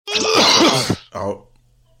Oh,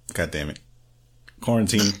 god damn it!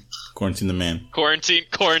 Quarantine the man. Quarantine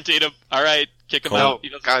him. All right, kick him out.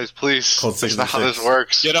 Guys, please. That's not how this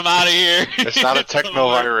works. Get him out of here. It's not a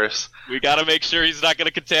techno-virus. We gotta make sure he's not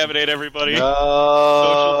gonna contaminate everybody. No.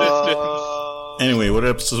 Social distance. Anyway, what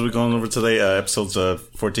episodes are we going over today? Episodes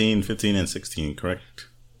 14, 15, and 16, correct?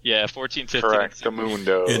 Yeah, 14, 15. Correct,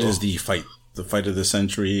 Mundo. It is the fight of the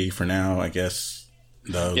century for now, I guess.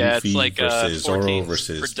 Luffy it's like versus Zoro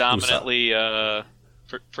versus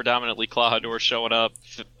predominantly Clawhador showing up.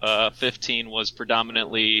 15 was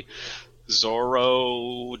predominantly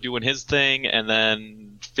Zoro doing his thing, and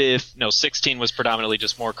then 16 was predominantly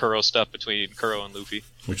just more Kuro stuff between Kuro and Luffy.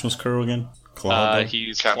 Which one's Kuro again? Clawhador?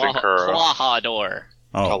 He's Captain Kuro. Clawhador.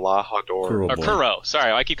 Oh, Clawhador. Or Kuro.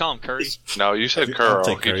 Sorry, I keep calling him Curry. No, you said Kuro. I'll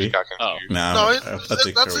take Curry. He just got confused. No, that's I'll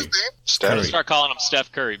take his Curry. name. Steph. Start calling him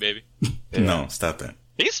Steph Curry, baby. No, stop that.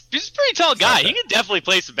 He's a pretty tall guy. He can definitely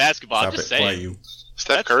play some basketball. I'm just Stop it. Why saying. you?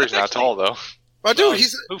 Steph Curry's not tall, though. But dude,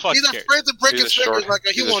 he's who fucking not cares? afraid to break He's his a fingers like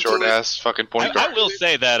he he's a wants to. short-ass fucking point I guard. will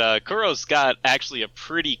say that Kuro's got actually a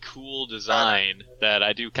pretty cool design that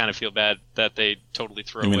I do kind of feel bad that they totally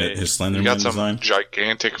throw You mean away. his You Slenderman got some design?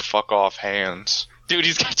 gigantic fuck-off hands. Dude,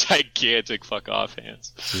 he's got gigantic fuck-off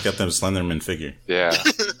hands. He's got that Slenderman figure. Yeah.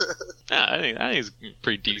 Yeah, I think it's a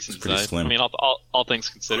pretty decent It's pretty design. slim. I mean, all things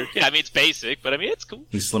considered. Yeah, I mean, it's basic, but I mean, it's cool.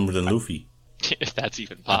 He's slimmer than Luffy. If that's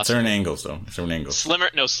even At possible. certain angles, though. Certain angles. Slimmer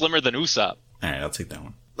than Usopp. Alright, I'll take that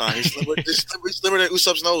one. Nah, he's slimmer than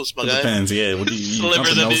Usopp's nose, my It guy. depends, yeah. What do you Slimmer count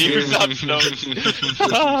the than nose here? Usopp's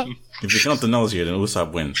nose. If you count the nose here, then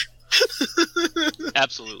Usopp wins.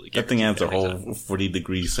 Absolutely. That thing adds a guaranteed. whole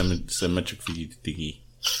 40-degree symmetric thingy.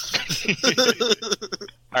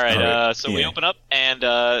 All right, so we yeah. open up, and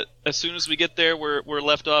as soon as we get there, we're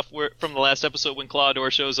left off from the last episode when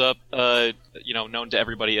Clawhador shows up, known to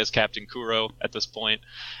everybody as Captain Kuro at this point,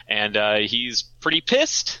 and he's pretty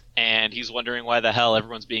pissed, and he's wondering why the hell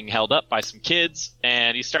everyone's being held up by some kids,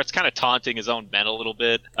 and he starts kind of taunting his own men a little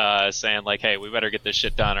bit, saying like, hey, we better get this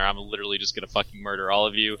shit done or I'm literally just going to fucking murder all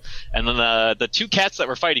of you. And then the two cats that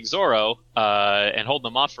were fighting Zoro and holding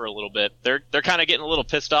them off for a little bit, they're kind of getting a little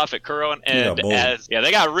pissed off at Kuro, and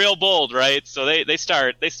they got real bold, right? So they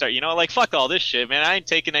start, like, fuck all this shit, man. I ain't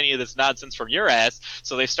taking any of this nonsense from your ass.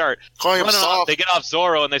 So they start Calling him running off. soft. They get off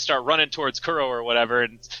Zoro and they start running towards Kuro or whatever.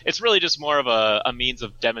 And it's really just more of a means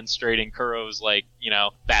of demonstrating Kuro's,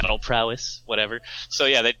 battle prowess, whatever. So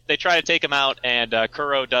yeah, they try to take him out, and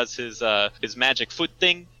Kuro does his magic foot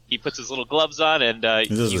thing. He puts his little gloves on, and He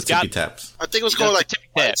does the he's tippy got taps. I think it was He called does like the tippy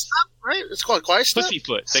Quiet taps. Step, right? It's called Quiet Step.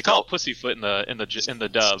 Pussyfoot. They call it Pussyfoot in the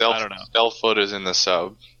dub. Stealth, I don't know. Stealth foot is in the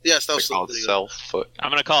sub. Yes, that They was call it Stealth foot. I'm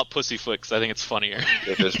gonna call it Pussyfoot because I think it's funnier.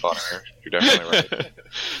 It is funnier. You're definitely right.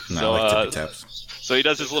 No, I like tippy taps. So he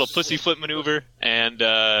does his little pussyfoot maneuver, and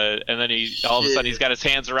then he all of a sudden he's got his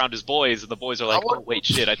hands around his boys, and the boys are like, "Oh wait,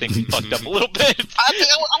 shit! I think we fucked up a little bit." I think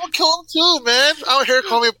I'm gonna kill him too, man. I don't hear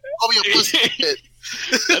call me a pussy. Shit.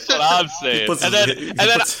 That's what I'm saying. And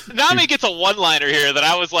then Nami gets a one-liner here that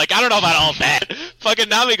I was like, I don't know about all that. Fucking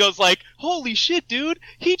Nami goes like, "Holy shit, dude!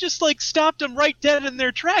 He just stopped them right dead in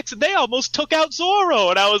their tracks, and they almost took out Zoro."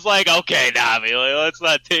 And I was like, "Okay, Nami, let's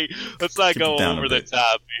not go over the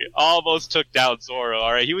top. He almost took down Zoro.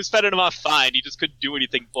 All right, he was fending him off fine. He just couldn't do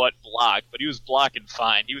anything but block, but he was blocking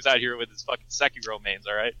fine. He was out here with his fucking Sekiro mains.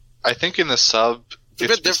 All right." I think in the sub, a it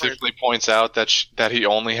bit specifically points out that he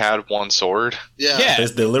only had one sword. Yeah. They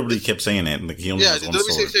deliberately kept saying it. Like he only has one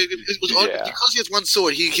sword. Because he has one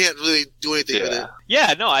sword, he can't really do anything with it.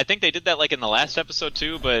 Yeah, no, I think they did that in the last episode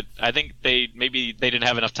too, but I think they didn't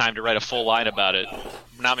have enough time to write a full line about it.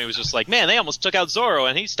 Nami was just like, "Man, they almost took out Zoro,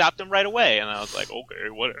 and he stopped them right away." And I was like, "Okay,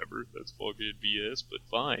 whatever, that's fucking BS, but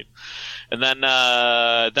fine." And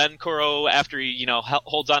then Kuro, after he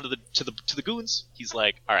holds on to the goons, he's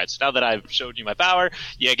like, "All right, so now that I've showed you my power,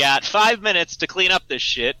 you got 5 minutes to clean up this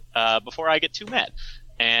shit before I get too mad."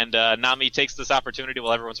 And Nami takes this opportunity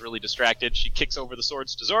while everyone's really distracted. She kicks over the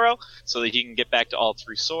swords to Zoro so that he can get back to all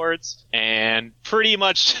three swords. And pretty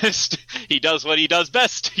much just, he does what he does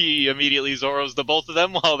best. He immediately Zoros the both of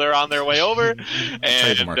them while they're on their way over.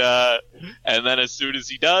 And then as soon as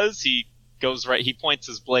he does, he goes right. He points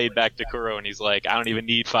his blade back to Kuro, and he's like, "I don't even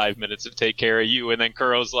need 5 minutes to take care of you." And then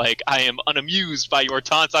Kuro's like, "I am unamused by your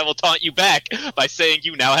taunts. I will taunt you back by saying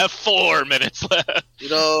you now have 4 minutes left."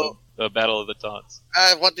 The Battle of the Taunts. I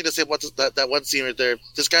have one thing to say about that one scene right there.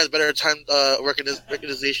 This guy's better at time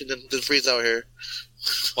organization than Frieza out here.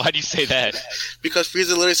 Why do you say that? Because Frieza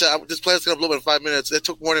literally said, "This planet's gonna blow up in 5 minutes." It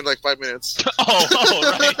took more than 5 minutes.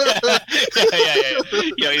 Right.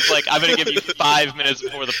 Yeah. He's like, "I'm gonna give you 5 minutes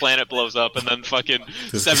before the planet blows up," and then fucking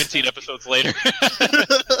 17 episodes later.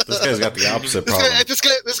 Does guy's got the opposite problem. This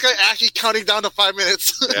guy actually counting down to 5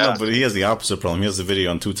 minutes. No, but he has the opposite problem. He has the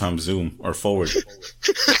video on 2x zoom or forward.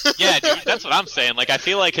 Yeah, dude, that's what I'm saying. Like, I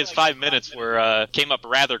feel like his 5 minutes came up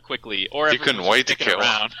rather quickly, or He couldn't wait to kill.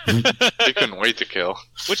 Around. He couldn't wait to kill.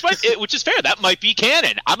 Which is fair. That might be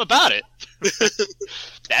canon. I'm about it.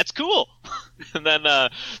 That's cool. And then,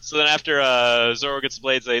 so then after Zoro gets the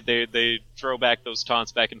blades, they throw back those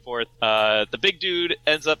taunts back and forth. The big dude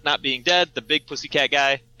ends up not being dead, the big pussycat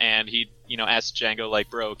guy, and he, asks Django, like,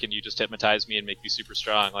 bro, can you just hypnotize me and make me super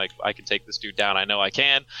strong? Like, I can take this dude down. I know I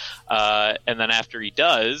can. And then after he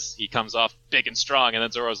does, he comes off big and strong, and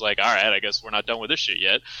then Zoro's like, all right, I guess we're not done with this shit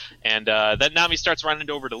yet. And then Nami starts running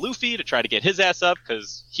over to Luffy to try to get his ass up,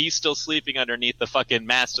 because he's still sleeping underneath the fucking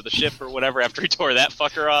mast of the ship or whatever after he tore that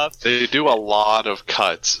fucker off. They do a lot of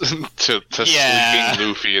cuts to sleeping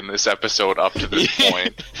Luffy in this episode up to this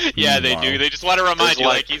point. Yeah, they do. They just want to remind you,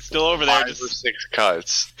 like, he's still over there. 5 or 6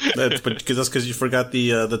 cuts. That's because you forgot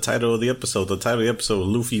the title of the episode. The title of the episode,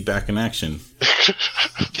 Luffy Back in Action.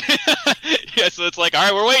 Yeah, so it's like, all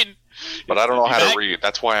right, we're waiting. But I don't know how to read.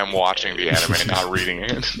 That's why I'm watching the anime, not reading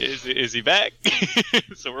it. Is he back?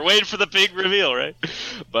 So we're waiting for the big reveal, right?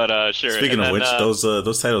 But sure. Speaking of which,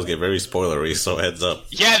 those titles get very spoilery, so heads up.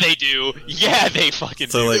 Yeah, they do. Yeah, they fucking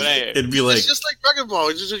do. So like, it'd be like it's just like Dragon Ball.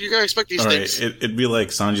 It's just, you gotta expect these things. Right, it'd be like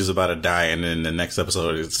Sanji's about to die, and then the next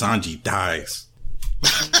episode, Sanji dies.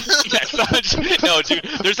 Yeah, Sanji. No, dude.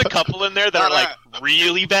 There's a couple in there that are like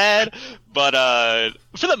really bad, but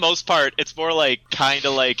for the most part, it's more like kind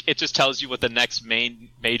of like it just tells you what the next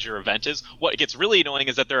major event is. What gets really annoying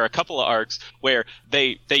is that there are a couple of arcs where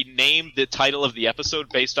they name the title of the episode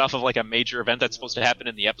based off of like a major event that's supposed to happen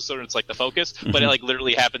in the episode, and it's like the focus, but it like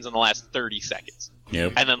literally happens in the last 30 seconds.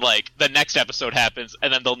 Yep. And then like the next episode happens,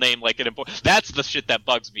 and then they'll name like an important. That's the shit that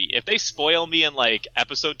bugs me. If they spoil me in like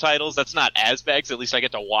episode titles, that's not as bad. 'Cause at least I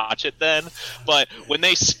get to watch it then. But when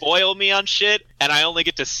they spoil me on shit, and I only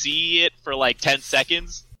get to see it for like 10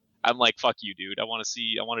 seconds, I'm like, fuck you, dude. I wanted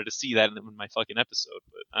to see that in my fucking episode,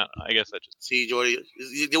 but I don't know. I guess that just. See, Jordy,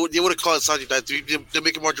 they would have called it Sanji that to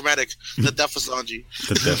make it more dramatic. The death of Sanji.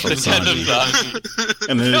 The death of Sanji.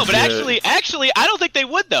 And then no, but actually, I don't think they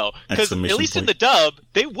would though, because at least in the dub,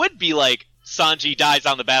 they would be like Sanji dies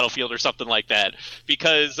on the battlefield or something like that,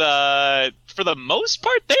 because for the most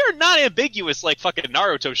part, they are not ambiguous like fucking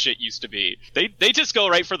Naruto shit used to be. They just go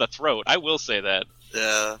right for the throat. I will say that.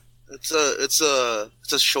 Yeah. It's a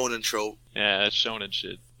shonen trope. Yeah, it's shonen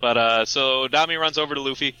shit. But so Nami runs over to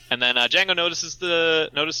Luffy, and then Django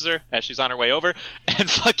notices her as she's on her way over, and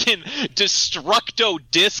fucking Destructo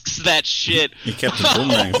discs that shit. He kept the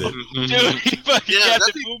boomerangs it. Dude, he fucking kept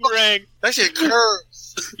the boomerang. That shit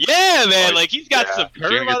curves. Yeah, man, like he's got some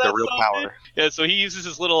curve on that real power. Yeah, so he uses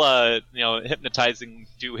his little hypnotizing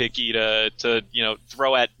doohickey to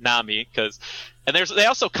throw at Nami, because. And they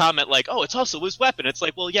also comment like, oh, it's also his weapon. It's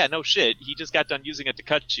like, well, yeah, no shit. He just got done using it to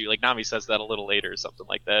cut you. Like Nami says that a little later or something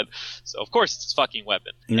like that. So of course it's his fucking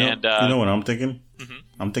weapon. You know, and you know what I'm thinking? Mm-hmm.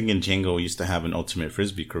 I'm thinking Django used to have an ultimate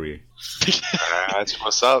frisbee career. That's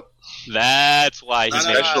what's up. That's why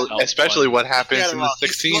he especially what happens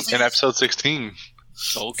in episode 16.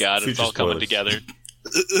 Oh god, it's all coming together.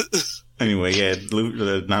 Anyway, yeah,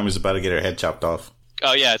 Nami's about to get her head chopped off.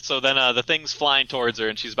 Oh yeah, so then the thing's flying towards her,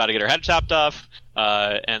 and she's about to get her head chopped off.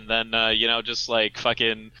 And then just like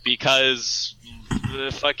fucking because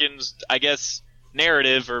fucking I guess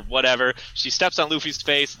narrative or whatever, she steps on Luffy's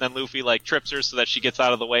face, and then Luffy like trips her so that she gets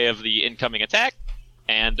out of the way of the incoming attack.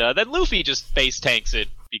 And then Luffy just face tanks it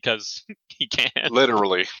because he can.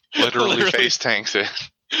 Literally face tanks it.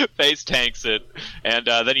 Face tanks it, and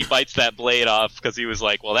then he bites that blade off because he was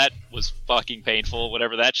like, well, that was fucking painful,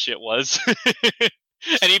 whatever that shit was.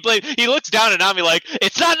 And he looks down at Nami like,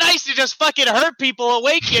 it's not nice to just fucking hurt people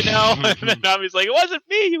awake, you know? And then Nami's like, it wasn't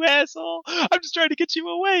me, you asshole. I'm just trying to get you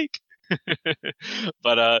awake.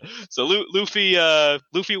 But so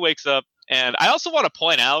Luffy wakes up, and I also want to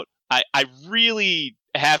point out, I really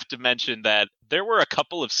have to mention that there were a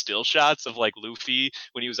couple of still shots of like Luffy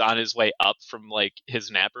when he was on his way up from like his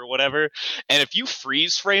nap or whatever, and if you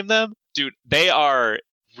freeze frame them, dude, they are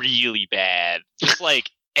really bad. Just like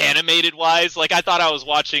animated wise, like I thought I was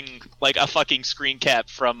watching like a fucking screen cap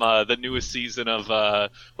from the newest season of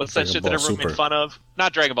what's that shit that everyone made fun of?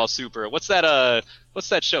 Not Dragon Ball Super. What's that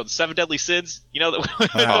show? The Seven Deadly Sins? You know,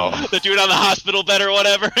 the dude on the hospital bed or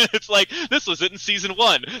whatever. It's like, this was it in season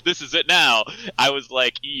 1. This is it now. I was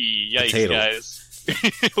like, yikes, potato. Guys.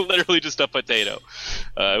 Literally just a potato.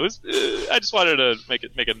 I just wanted to make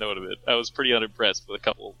a note of it. I was pretty unimpressed with a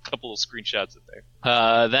couple of screenshots in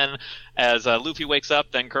there. Then, as Luffy wakes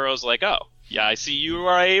up, then Kuro's like, "Oh, yeah, I see you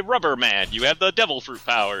are a rubber man. You have the devil fruit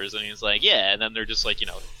powers. And he's like, yeah. And then they're just like,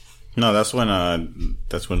 No, that's when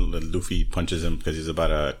Luffy punches him because he's about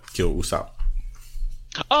to kill Usopp.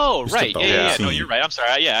 Oh, You right. skipped the Yeah. whole No, scene. you're right. I'm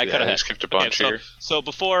sorry. I could I have skipped a bunch here. So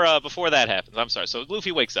before that happens, I'm sorry. So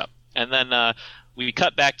Luffy wakes up, and then we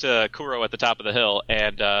cut back to Kuro at the top of the hill,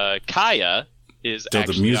 and Kaya is So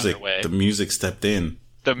actually on her way. the music stepped in.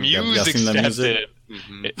 The y'all music seen the stepped music? in.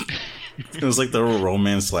 Mhm. It was like the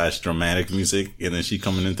romance / dramatic music, and then she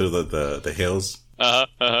coming in through the hills,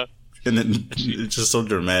 Uh-huh. and then it's just so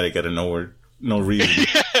dramatic out of nowhere, no reason.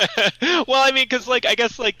 Well, I mean, because I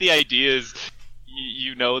guess the idea is,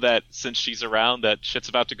 you know that since she's around, that shit's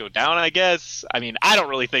about to go down. I guess. I mean, I don't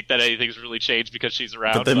really think that anything's really changed because she's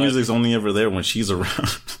around. But that music's only ever there when she's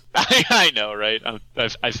around. I know, right?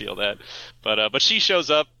 I feel that, but she shows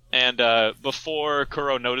up, and before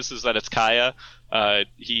Kuro notices that it's Kaya,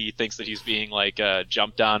 he thinks that he's being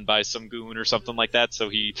jumped on by some goon or something like that. So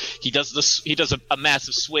he does a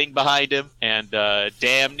massive swing behind him and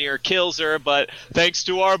damn near kills her. But thanks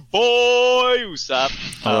to our boy Usopp,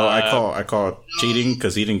 Although I call it cheating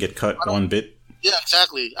because he didn't get cut one bit. Yeah,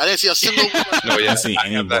 exactly. I didn't see a single. No, yeah, see I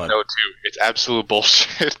any have that blood. note too. It's absolute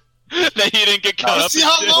bullshit. that he didn't get cut You up. see and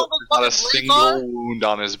how shit. long the Not a fucking blades single are? wound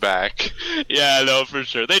on his back. Yeah, no, for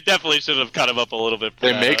sure. They definitely should have cut him up a little bit. For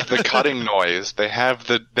They that. make the cutting noise. They have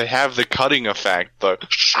the cutting effect. The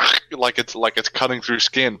like it's cutting through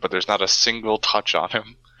skin, but there's not a single touch on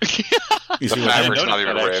him. You The see, what fabric's happens, not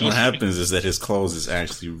even that, ripped. what happens is that his clothes is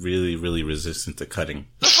actually really, really resistant to cutting.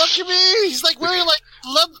 The fuck you mean? He's wearing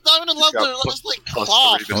not even leather, got it's plus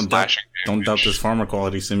cloth. 3 Don't doubt, slashing don't doubt damage. this farmer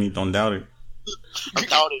quality, Simi. Don't doubt it. I'm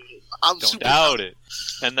doubting it. I'm Don't super doubt it.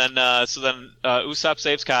 And then, Usopp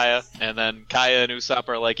saves Kaya, and then Kaya and Usopp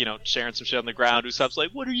are sharing some shit on the ground. Usopp's like,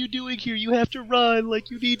 "What are you doing here? You have to run.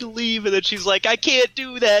 You need to leave." And then she's like, "I can't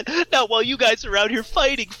do that. Not while you guys are out here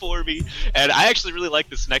fighting for me." And I actually really like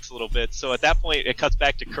this next little bit. So at that point, it cuts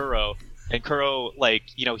back to Kuro. And Kuro,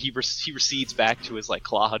 he recedes back to his,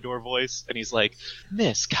 Klahadore voice, and he's like,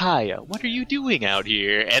 "Miss Kaya, what are you doing out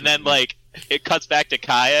here?" And then, it cuts back to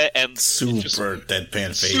Kaya, and Super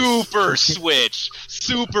deadpan face. super switch,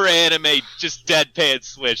 super anime, just deadpan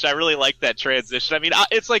switch. I really like that transition. I mean,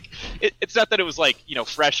 it's it's not that it was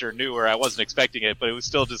fresh or new, or I wasn't expecting it, but it was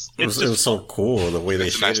still just. It was so cool the way they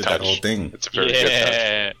It's a nice shaded that touch. whole thing. It's a very good touch.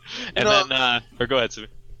 Yeah, and No. then or go ahead, Sumi.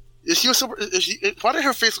 Is she super? Why did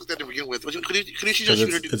her face look that to begin with? Could she Because just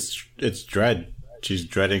shoot her? it's dread. She's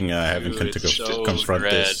dreading having Dude, to it's so confront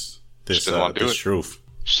dread. this doesn't want to do this it. truth.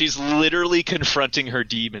 She's literally confronting her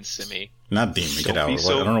demon, Simi. Not demon, Don't get out. be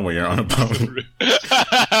so- I don't know what you're on about.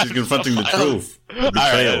 She's confronting the truth. The All right,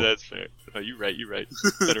 betrayal. that's fair. No, you're right.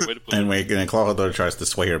 Better way to put it. And Clawhador tries to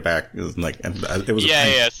sway her back. It was it was Yeah.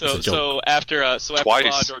 it was a joke. So after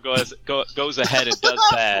Twice. Clawdor goes ahead and does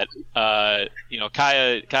that,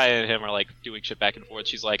 Kaya and him are doing shit back and forth.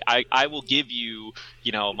 She's like, I will give you,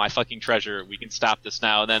 my fucking treasure. We can stop this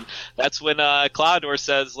now. And then that's when Clawdor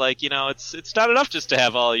says, it's not enough just to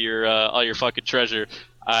have all your fucking treasure.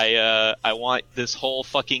 I want this whole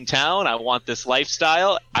fucking town. I want this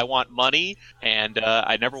lifestyle. I want money, and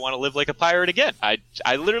I never want to live like a pirate again.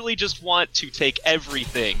 I literally just want to take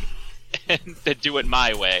everything and do it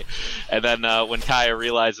my way. And then when Kaya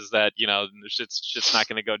realizes that shit's not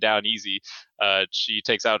going to go down easy, she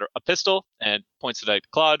takes out a pistol and points it at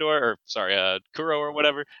Kuro or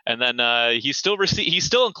whatever. And then he's still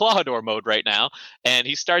in Clawdor mode right now, and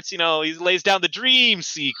he starts he lays down the dream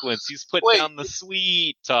sequence. He's putting Wait. down the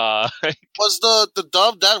sweet talk. Was the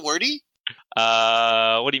dub that wordy?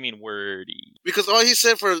 What do you mean wordy? Because all he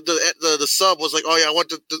said for the sub was "Oh yeah, I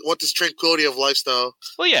want this tranquility of lifestyle."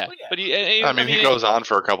 Well, yeah, but he goes on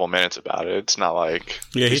for a couple minutes about it. It's not like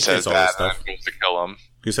Yeah, he says says all that this stuff. and then goes to kill him.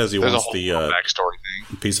 He says he There's a wants whole the backstory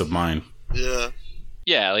thing. peace of mind. Yeah.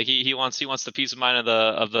 Yeah, he wants the peace of mind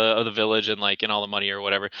of the village and and all the money or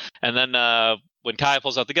whatever. And then when Kaya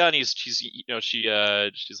pulls out the gun, she's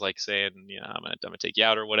saying, I'm gonna take you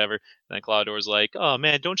out or whatever. And then Clawdor's like, "Oh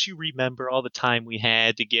man, don't you remember all the time we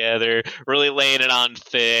had together? Really laying it on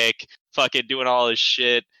thick, fucking doing all this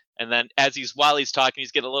shit." And then while he's talking,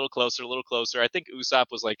 he's getting a little closer. I think Usopp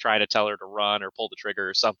was trying to tell her to run or pull the trigger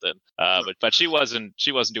or something. But she wasn't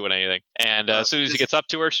doing anything. And as soon as he gets up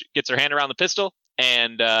to her, she gets her hand around the pistol.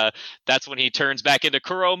 And that's when he turns back into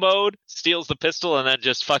Kuro mode, steals the pistol, and then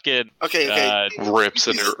just fucking Okay. Rips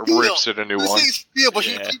it a new one. Yeah, but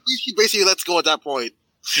he basically lets go at that point.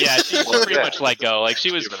 Yeah, she pretty yeah. much let go. Like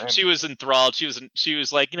she was Even him. enthralled. She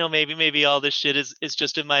was like, maybe all this shit is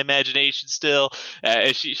just in my imagination still.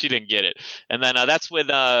 And she didn't get it. And then that's when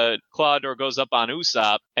Claudor goes up on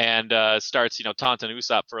Usopp and starts taunting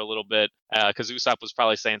Usopp for a little bit because Usopp was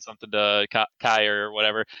probably saying something to Kai or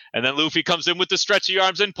whatever. And then Luffy comes in with the stretchy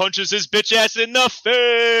arms and punches his bitch ass in the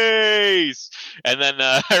face. And then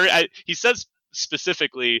he says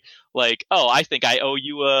specifically like, oh, I think I owe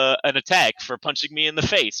you an attack for punching me in the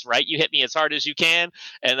face, right? You hit me as hard as you can.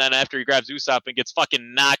 And then after he grabs Usopp and gets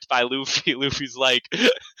fucking knocked by Luffy, Luffy's like,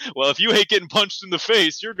 well, if you hate getting punched in the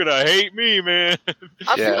face, you're gonna hate me, man.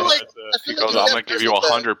 I Yeah. feel like He goes, I'm gonna give you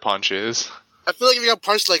 100 punches. I feel like if you got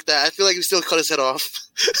punched like that, I feel like you still cut his head off.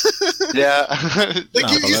 Yeah. Like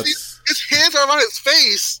No, but his hands are around his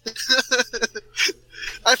face.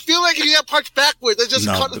 I feel like if you got punched backwards, they just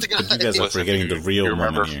cut the guy. but you guys are Listen, forgetting the real you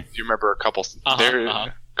remember, moment here. you remember a couple.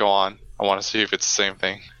 Go on. I want to see if it's the same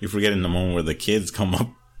thing. You're forgetting the moment where the kids come up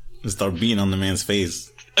and start beating on the man's face.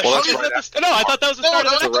 Well, How that's is right that no, I thought that was the start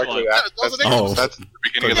of the next directly one. after. That's the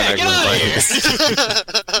beginning of the Yeah, next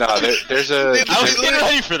get one. out of here. No, there's a. I was getting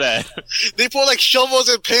ready for that. They pull like shovels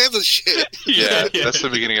and pans and shit. Yeah, that's the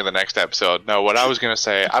beginning of the next episode. No, what I was gonna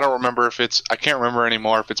say, I don't remember if it's, I can't remember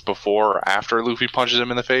anymore if it's before or after Luffy punches him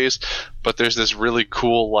in the face, but there's this really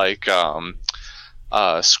cool like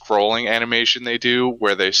scrolling animation they do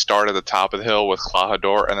where they start at the top of the hill with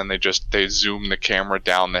Clawhador and then they zoom the camera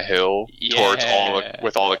down the hill towards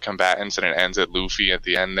all the combatants and it ends at Luffy at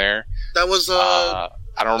the end there. That was I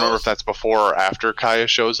don't remember if that's before or after Kaya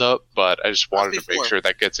shows up, but I just wanted to make before. sure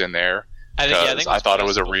that gets in there. I think I thought it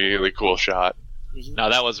was a before. really cool shot. No,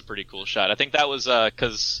 that was a pretty cool shot. I think that was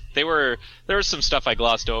because there was some stuff I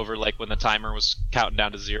glossed over, like when the timer was counting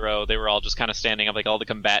down to 0. They were all just kind of standing up, like all the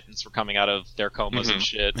combatants were coming out of their comas and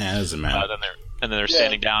shit. Yeah, it doesn't matter. Then they're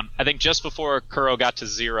standing down. I think just before Kuro got to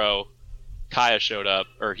 0, Kaya showed up,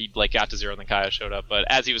 or he like got to 0 and then Kaya showed up. But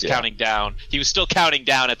as he was counting down, he was still counting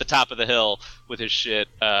down at the top of the hill with his shit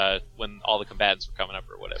when all the combatants were coming up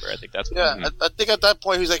or whatever. I think that's what I think at that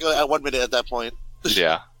point he was like at 1 minute at that point.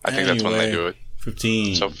 Yeah, I think that's when they do it.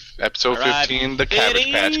 15. So episode Alright. 15, the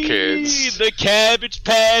Cabbage Patch Kids. The Cabbage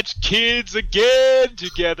Patch Kids again,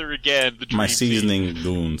 together again. The My dream seasoning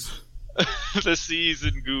goons. the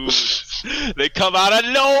seasoned goons. They come out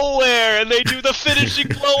of nowhere and they do the finishing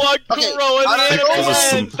blow on Kuro, and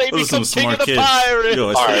then they become king of the pirates. Yo,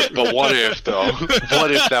 Alright, but what if though?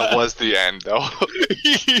 What if that was the end though?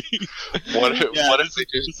 What if they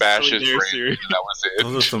just bash his brain and that was it?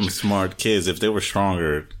 those are some smart kids. If they were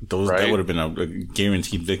stronger, that Right. would have been a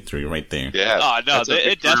guaranteed victory right there. Yeah. Oh no, that's a it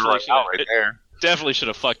victory definitely right now, right there. definitely should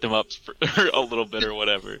have fucked him up for a little bit or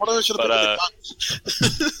whatever. What other should have But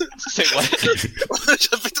say what?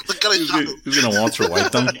 the gun and shot him. He's gonna Walter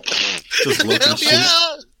White them. Just look Hell and shit.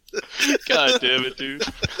 yeah! God damn it, dude.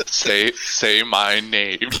 Say my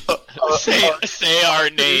name. Say our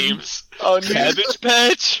names. Cabbage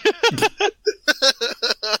Patch.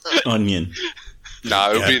 Onion.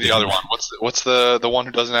 Nah, it would be the Goddamn. other one. What's the one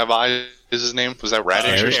who doesn't have eyes? Is his name? Was that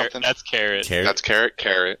Radish or Carrot? something? That's Carrot. Carrot. That's Carrot.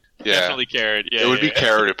 Carrot. Yeah. Definitely Carrot. Yeah, It would be yeah.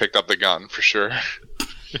 Carrot who picked up the gun for sure.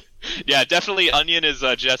 Yeah, definitely Onion is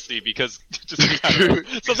Jesse because just I don't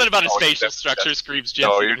know, something about his Oh, facial that's- structure screams Jesse.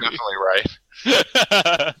 No, to you're me. definitely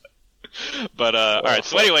right. But alright,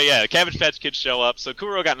 so anyway, yeah, Cabbage Patch Kids show up. So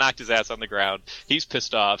Kuro got knocked his ass on the ground. He's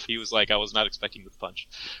pissed off. He was like, I was not expecting the punch.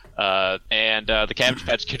 And the Cabbage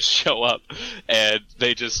Patch Kids show up and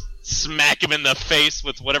they just smack him in the face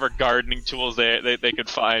with whatever gardening tools they could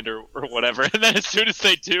find or whatever. And then as soon as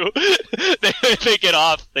they do, they get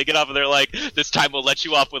off. They get off and they're like, this time we'll let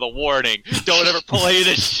you off with a warning. Don't ever pull any of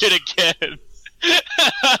this shit again.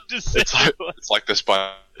 I'm just saying, It's like the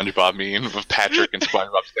SpongeBob meme of Patrick and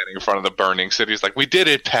SpongeBob standing in front of the burning city. He's like, "We did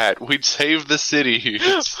it, Pat. We'd saved the city." we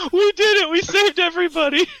did it. We saved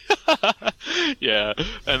everybody. Yeah.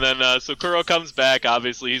 And then so Kuro comes back.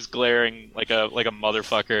 Obviously, he's glaring like a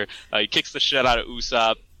motherfucker. He kicks the shit out of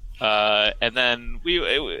Usopp. And then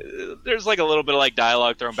there's like a little bit of like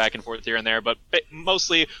dialogue thrown back and forth here and there, but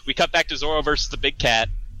mostly we cut back to Zoro versus the Big Cat.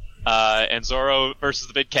 And Zoro versus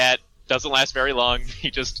the Big Cat doesn't last very long.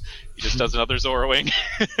 He just does another Zoroing.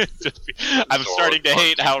 I'm starting to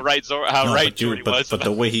hate how right Jordy was. But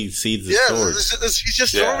the way he sees the Yeah, sword. he's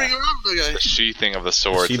just throwing around the guy. The sheathing of the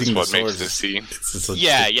swords is Sheathing what the makes swords this scene. It's a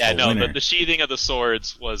The sheathing of the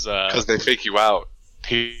swords was Because they fake you out.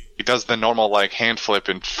 He does the normal like hand flip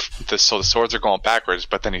and so the swords are going backwards,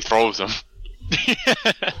 but then he throws them.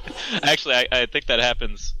 Actually, I think that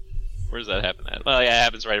happens. Where does that happen at? Well, yeah, it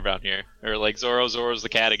happens right around here. Or like Zoro's the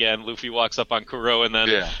cat again. Luffy walks up on Kuro, and then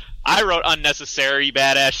I wrote unnecessary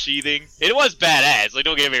badass sheathing. It was badass, like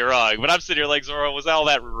don't get me wrong, but I'm sitting here like Zoro, was all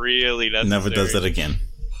that really necessary? Never does it again.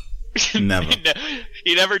 Never.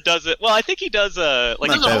 He never does it. Well, I think he does like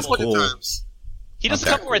Not that cool. times. he does a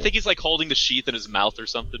couple where I think he's like holding the sheath in his mouth or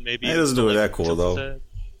something. Maybe he doesn't do it that cool though.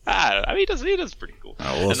 I mean, he does pretty cool.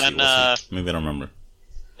 Oh, we'll and see, then we'll see. Maybe I don't remember.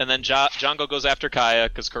 And then Django goes after Kaya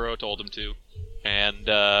because Kuro told him to. And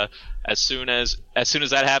as soon as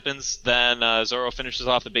that happens, then Zoro finishes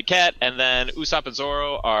off the big cat, and then Usopp and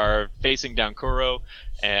Zoro are facing down Kuro,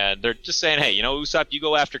 and they're just saying, "Hey, Usopp, you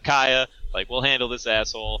go after Kaya. Like, we'll handle this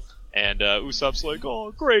asshole." And Usopp's like,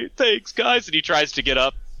 "Oh, great, thanks, guys." And he tries to get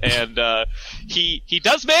up, and he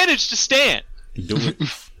does manage to stand. Do it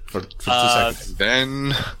for 2 seconds.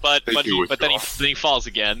 Then, but then he falls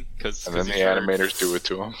again and then the animators do it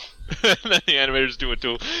to him. And then the animators do it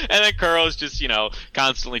to him. And then Kuro's just,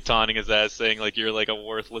 constantly taunting his ass, saying, like, you're like a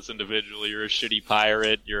worthless individual, you're a shitty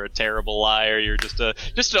pirate, you're a terrible liar, you're just an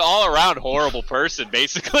all-around horrible person,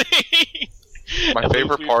 basically. My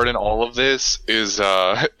favorite part in all of this is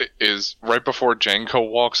right before Janko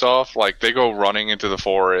walks off, like, they go running into the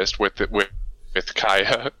forest with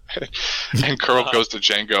Kaya, and Kuro goes to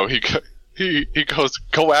Jango. He goes,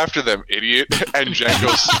 "Go after them, idiot!" And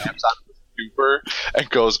Jango snaps out of the stupor and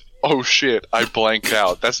goes, "Oh shit, I blanked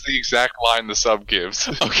out." That's the exact line the sub gives.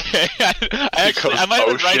 Okay, I might have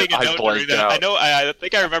been writing a note during that. I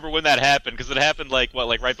think I remember when that happened because it happened like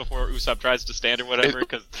right before Usopp tries to stand or whatever.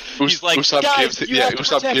 Because he's like,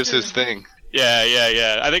 Usopp gives his thing.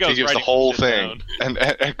 Yeah. I think I was he gives the whole thing, and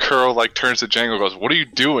Kuro like turns to Jango, and goes, "What are you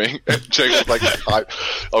doing?" And Jango's like,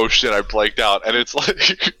 "Oh shit, I blanked out." And it's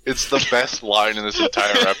like it's the best line in this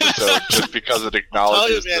entire episode, just because it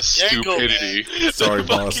acknowledges the stupidity. Man. Sorry,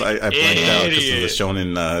 boss, I blanked out because of the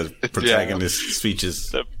shonen protagonist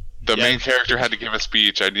speeches. The main character had to give a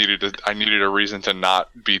speech. I needed a reason to not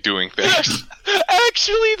be doing things.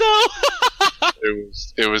 Actually, though,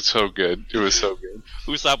 it was so good. It was so good.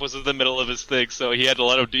 Usopp was in the middle of his thing, so he had to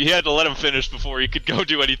let him finish before he could go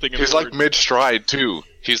do anything. He's like mid stride too.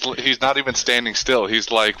 He's not even standing still.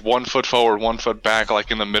 He's like 1 foot forward, 1 foot back,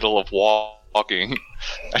 like in the middle of walking,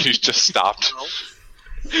 and he's just stopped.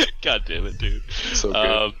 God damn it, dude! So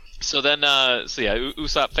good. So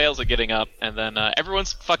Usopp fails at getting up, and then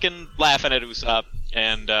everyone's fucking laughing at Usopp,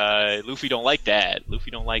 and Luffy don't like that.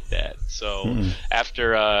 So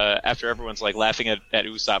after everyone's like laughing at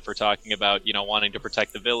Usopp for talking about wanting to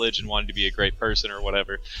protect the village and wanting to be a great person or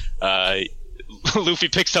whatever, Luffy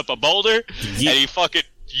picks up a boulder and he fucking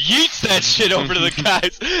yeets that shit over to the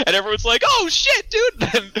guys, and everyone's like, "Oh shit,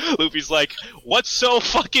 dude!" And then Luffy's like, "What's so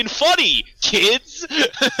fucking funny, kids?"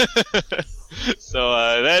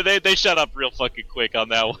 So they shut up real fucking quick on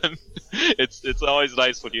that one. It's always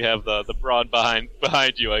nice when you have the brawn behind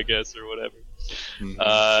you, I guess, or whatever.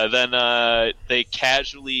 Mm-hmm. Then they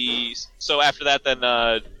casually. So after that, then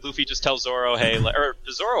Luffy just tells Zoro, "Hey," or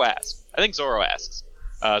does Zoro ask? I think Zoro asks.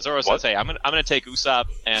 Zoro says, "Hey, I'm gonna take Usopp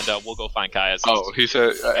and we'll go find Kaya." Oh, he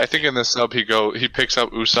said. I think in the sub he picks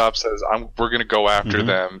up Usopp, says, "We're gonna go after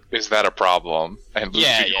them. Is that a problem?" And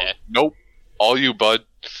Luffy goes, "Nope, all you, bud."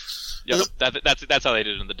 Yep, that's how they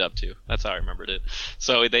did it in the dub too. That's how I remembered it.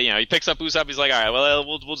 So he picks up Usopp. He's like, "All right, well,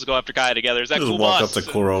 we'll just go after Kaya together." Is that cool, boss? Walk up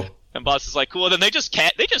to Kuro. And boss is like, "Cool." And then they just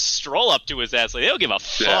stroll up to his ass. Like, they don't give a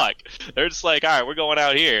fuck. Yeah. They're just like, "All right, we're going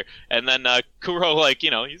out here." And then Kuro,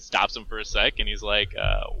 he stops him for a sec, and he's like,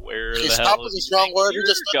 "Where the hell is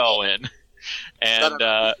you're going?"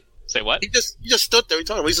 And say what? He just stood there.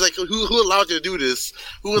 He's like, "Who allowed you to do this?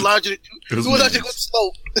 Who allowed you to go to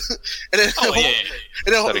smoke?" And then,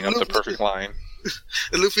 setting up the perfect line.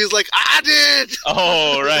 And Luffy's like, "I did."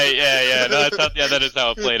 Oh right, yeah. No, that is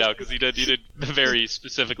how it played out, because he did very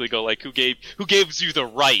specifically go like, "Who gives you the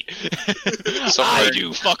right?" I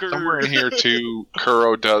do, fucker. Somewhere in here too,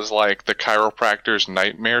 Kuro does like the chiropractor's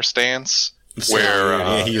nightmare stance.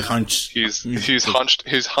 Where he's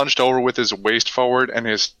hunched over with his waist forward, and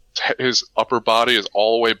his upper body is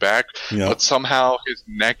all the way back, but somehow his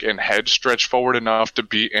neck and head stretch forward enough to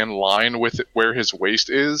be in line with where his waist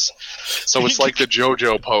is. So it's like the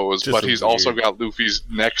JoJo pose, but he's also got Luffy's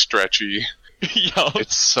neck stretchy.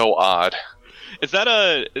 It's so odd. Is that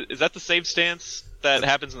the same stance that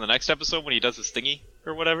happens in the next episode when he does his thingy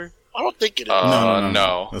or whatever? I don't think it is.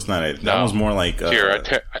 No. That's not it. That was more like... Here,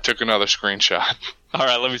 I took another screenshot. All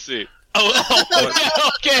right, let me see.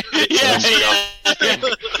 Oh, okay. Yeah.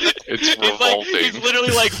 It's revolting. He's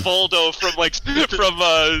literally like Voldo from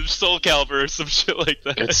Soul Calibur or some shit like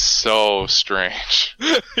that. It's so strange.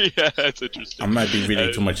 Yeah, that's interesting. I might be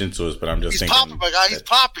reading too much into it, but I'm just thinking... He's popping, my guy. He's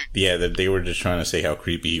popping. Yeah, that they were just trying to say how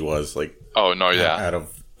creepy he was. Like, oh, no, yeah. Out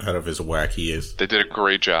of whack he is. They did a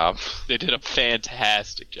great job. They did a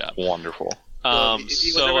fantastic job. Wonderful.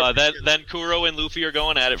 Then Kuro and Luffy are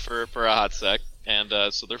going at it for a hot sec, and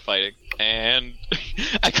so they're fighting. And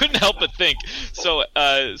I couldn't help but think. So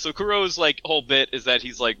Kuro's like whole bit is that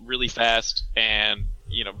he's like really fast and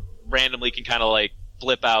randomly can kind of like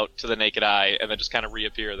blip out to the naked eye and then just kind of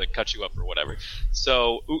reappear, then cut you up or whatever.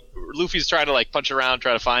 So Luffy's trying to like punch around,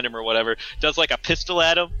 try to find him or whatever. Does like a pistol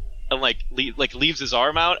at him. And leaves his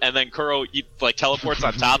arm out, and then Kuro like teleports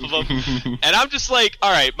on top of him, and I'm just like, all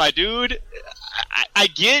right, my dude, I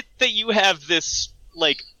get that you have this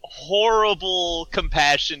like horrible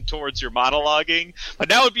compassion towards your monologuing, but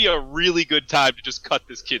now would be a really good time to just cut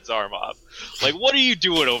this kid's arm off. Like, what are you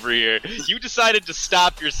doing over here? You decided to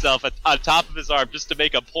stop yourself on top of his arm just to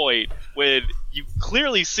make a point when you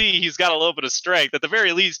clearly see he's got a little bit of strength. At the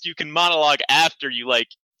very least, you can monologue after you like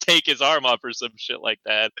take his arm off or some shit like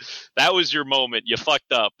that. That was your moment. You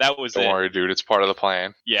fucked up. That was Don't worry, dude. It's part of the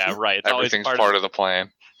plan. Yeah, right. It's Everything's part of the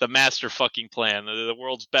plan. The master fucking plan. The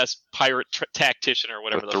world's best pirate tactician or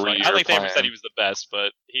whatever the fuck. I don't think they ever said he was the best,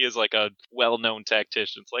 but he is like a well-known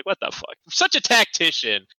tactician. It's like, what the fuck? Such a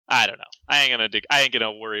tactician. I don't know. I ain't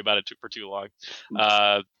gonna worry about it for too long.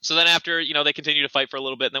 So then after, they continue to fight for a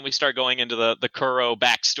little bit, and then we start going into the Kuro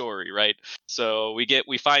backstory, right? So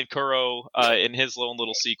we find Kuro in his lone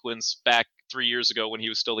little sequence back 3 years ago when he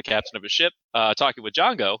was still the captain of a ship, talking with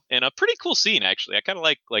Django, in a pretty cool scene actually. I kind of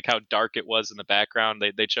like how dark it was in the background.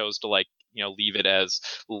 They chose to leave it as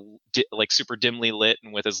like super dimly lit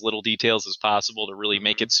and with as little details as possible to really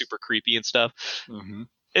make it super creepy and stuff. Mm-hmm.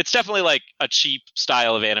 It's definitely like a cheap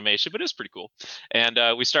style of animation, but it's pretty cool. And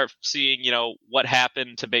we start seeing, what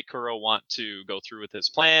happened to make Kuro want to go through with his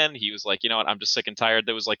plan. He was like, you know what, I'm just sick and tired.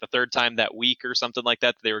 There was like the third time that week or something like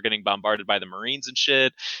that they were getting bombarded by the Marines and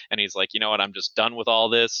shit. And he's like, you know what, I'm just done with all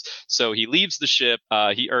this. So he leaves the ship.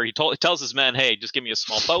 He tells his men, hey, just give me a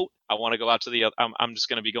small boat. I want to go out to the. I'm just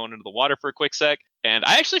going to be going into the water for a quick sec. And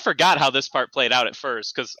I actually forgot how this part played out at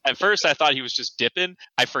first, because at first I thought he was just dipping.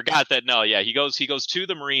 I forgot that he goes to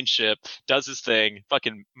the Marine ship, does his thing,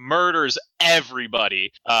 fucking murders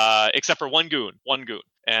everybody except for one goon.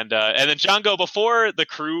 And then Django, before the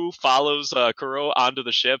crew follows Kuro onto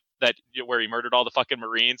the ship where he murdered all the fucking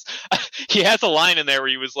Marines, he has a line in there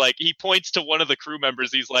where he was like, he points to one of the crew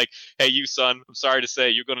members. He's like, "Hey, you son, I'm sorry to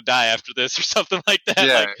say you're gonna die after this," or something like that.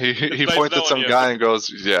 Yeah, like, he points at some guy and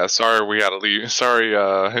goes, "Yeah, sorry, we gotta leave. Sorry,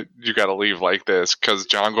 you gotta leave like this," because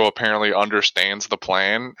Django apparently understands the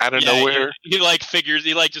plan out of nowhere. He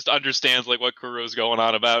just understands like what Kuro's going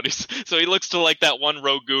on about. So he looks to like that one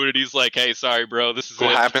rogue goon and he's like, "Hey, sorry, bro, this is who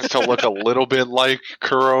happens to look a little bit like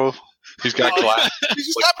Kuro. He's got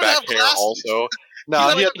slick back hair also.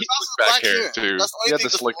 No, he had slick back hair too. He had the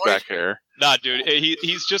slick back hair. Nah, dude,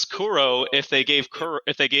 he's just Kuro if they gave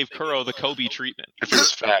Kuro the Kobe treatment. If he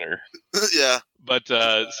was fatter. Yeah. But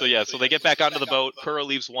so they get back onto the boat. Kuro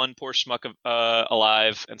leaves one poor schmuck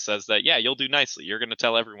alive and says that, yeah, you'll do nicely. You're going to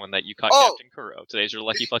tell everyone that you caught Captain Kuro. Today's your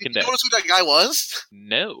lucky fucking day. You notice who that guy was?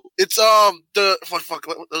 No. It's the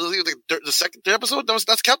second episode.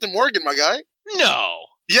 That's Captain Morgan, my guy. No.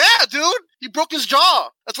 Yeah, dude. He broke his jaw.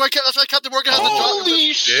 That's why Captain Morgan has the jaw.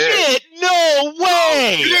 Holy shit! No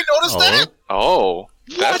way! You didn't notice that? Oh,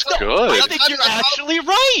 that's good. I think you're actually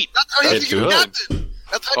right. That's how he became captain.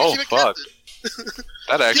 That's how he became captain.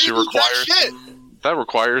 That actually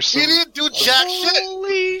requires some. He didn't do jack shit.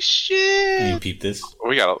 Holy shit! Can you peep this?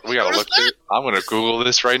 We gotta look. I'm gonna Google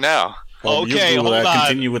this right now. Well, okay, hold on.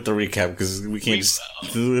 Continue with the recap because we can't. This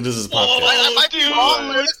is a podcast. I might be wrong,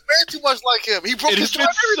 man. It's very too much like him. He broke his jaw.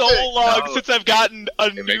 It's been so long since I've gotten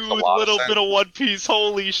a new little bit of One Piece.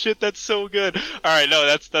 Holy shit, that's so good. All right, no,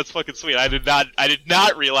 that's fucking sweet. I did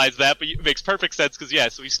not realize that, but it makes perfect sense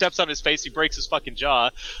because so he steps on his face, he breaks his fucking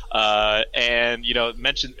jaw, and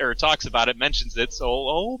talks about it, mentions it. So,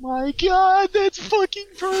 oh my god, that's fucking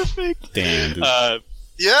perfect. Damn.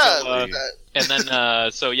 Dude. And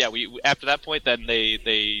then, we after that point, then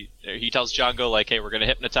he tells Django like, hey, we're gonna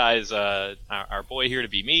hypnotize our boy here to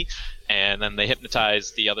be me, and then they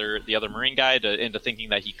hypnotize the other Marine guy into thinking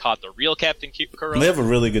that he caught the real Captain Kuro. They have a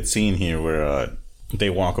really good scene here where they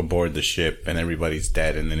walk aboard the ship and everybody's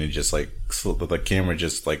dead, and then it just like the camera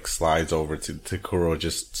just like slides over to Kuro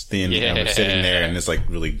just sitting there, and it's like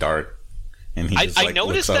really dark. And I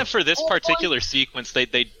noticed that for this particular sequence,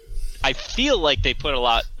 I feel like they put a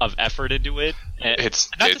lot of effort into it. It's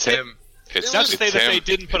him. It's not to say that they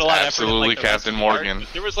didn't put a lot of effort into like, Captain Morgan.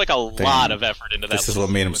 There was like a lot of effort into that. This is what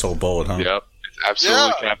made him so bold, huh? Yep. It's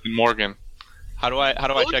absolutely Captain Morgan. How do I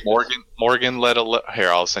check Morgan led a... Here,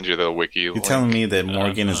 I'll send you the wiki You're link. telling me that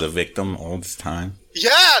Morgan is a victim all this time?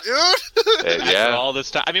 Yeah, dude. Yeah. all this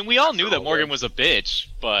time? I mean, we all knew that Morgan was a bitch,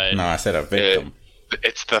 but No, I said a victim.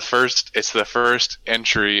 It's the first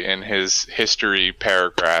entry in his history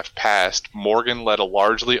paragraph. Past, Morgan led a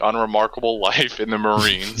largely unremarkable life in the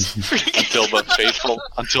Marines until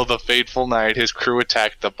the fateful night his crew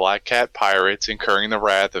attacked the Black Cat pirates, incurring the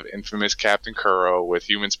wrath of infamous Captain Kuro with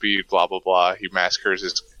human speed. Blah blah blah. He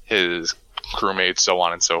massacres his crewmates, so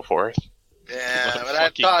on and so forth. Yeah, but I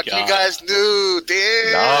Fucking thought God. you guys knew.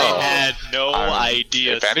 Damn. No. I had no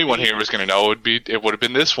idea. If anyone here was going to know, it would have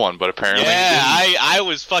been this one, but apparently, Yeah, I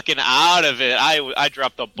was fucking out of it. I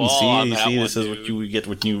dropped the ball on that one, this is dude. what you get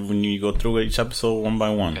when you go through each episode one by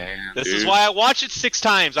one. Damn, This dude. is why I watch it 6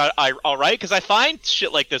 times. I all right, because I find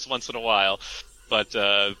shit like this once in a while, but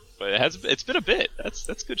it's been a bit.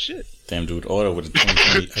 That's good shit. Damn, dude, Oda with a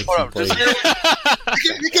 2020 Hold IQ up, just, play.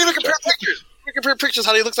 you can't even compare pictures. You can compare pictures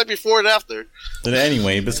how he looks like before and after. But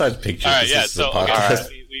anyway, besides pictures, All right, this yeah. is So a podcast.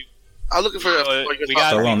 I'm looking for. we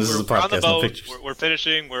got. Hold on, this is a we're on the podcast, no boat. pictures. We're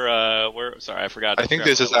finishing. We're sorry, I forgot. I think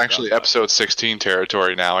this is actually episode 16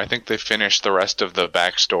 territory now. I think they finished the rest of the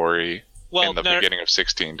backstory in the beginning of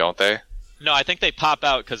 16, don't they? No, I think they pop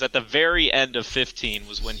out because at the very end of 15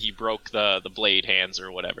 was when he broke the blade hands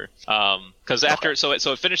or whatever. Because after so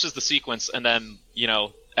it finishes the sequence, and then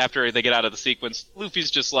after they get out of the sequence, Luffy's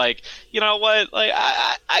just like, you know what, like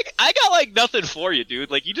I got like nothing for you, dude.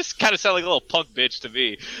 Like you just kind of sound like a little punk bitch to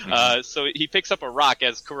me. Mm-hmm. So he picks up a rock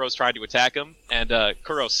as Kuro's trying to attack him, and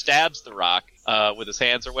Kuro stabs the rock with his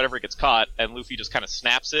hands or whatever. It gets caught, and Luffy just kind of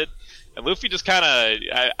snaps it. And Luffy just kind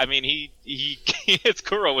of, I mean, he hits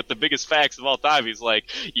Kuro with the biggest facts of all time. He's like,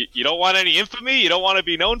 you don't want any infamy? You don't want to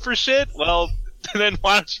be known for shit? Well, then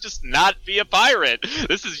why don't you just not be a pirate?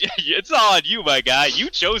 It's all on you, my guy. You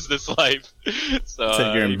chose this life. So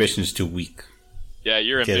Said your ambition's too weak. Yeah,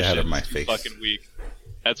 your Get ambition out of my is face. fucking weak.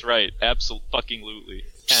 That's right. Absolutely.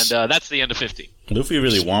 And that's the end of 15. Luffy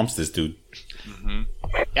really womps this dude,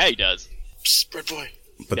 Yeah, he does. Spread boy.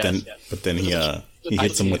 but Yes, then he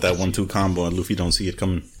hits him with that 1-2 combo, and Luffy don't see it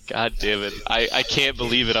coming. God damn it! I can't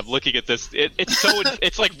believe it. I'm looking at this. It's so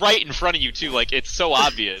it's like right in front of you too. Like it's so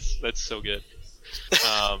obvious. That's so good.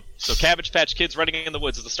 So Cabbage Patch Kids running in the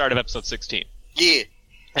woods is the start of episode 16. Yeah.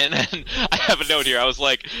 And then I have a note here. I was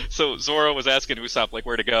like, so Zoro was asking Usopp like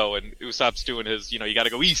where to go, and Usopp's doing his, you got to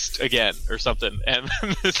go east again or something. And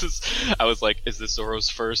I was like, is this Zoro's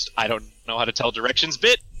first I don't know how to tell directions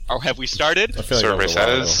bit, or have we started? I feel like Survey that was a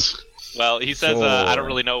while says. Well, he says Sure. I don't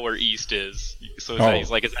really know where east is. So he's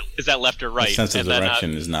like, is that left or ago. right? The sense of And then,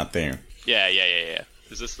 direction is not there. Yeah.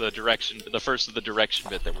 Is this the first of the direction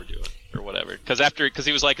bit that we're doing, or whatever? Because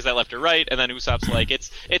he was like, is that left or right? And then Usopp's like,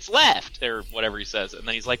 it's left, or whatever he says. And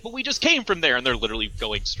then he's like, well, we just came from there, and they're literally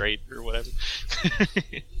going straight, or whatever.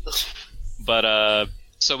 But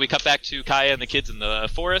so we cut back to Kaya and the kids in the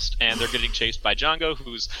forest, and they're getting chased by Django,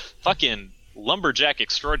 who's fucking lumberjack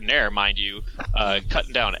extraordinaire, mind you,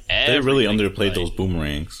 cutting down everything. They really underplayed like, those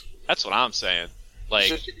boomerangs. That's what I'm saying. Like,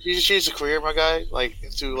 You just changed a career, my guy, like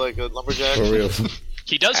into like a lumberjack. For real.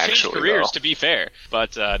 he does change Actually, careers, though. to be fair,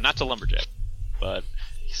 but not to lumberjack. But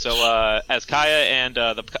so as Kaya and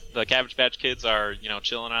the Cabbage Patch Kids are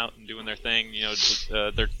chilling out and doing their thing,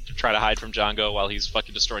 they're trying to hide from Django while he's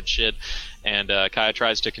fucking destroying shit. And Kaya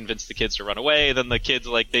tries to convince the kids to run away. Then the kids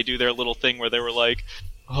they do their little thing where they were like,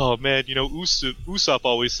 oh man, Usopp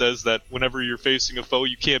always says that whenever you're facing a foe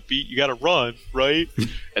you can't beat, you gotta run, right?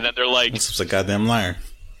 And then they're like, Usopp's a goddamn liar.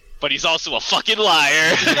 but he's also a fucking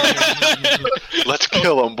liar. Let's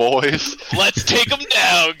kill him, boys. Let's take him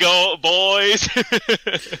down, go boys.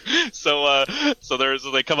 So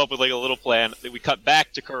they come up with like a little plan. We cut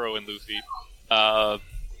back to Kuro and Luffy.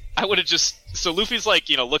 I would have so Luffy's like,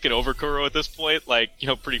 looking over Kuro at this point, like,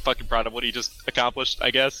 pretty fucking proud of what he just accomplished,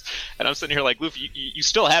 I guess. And I'm sitting here like, Luffy, you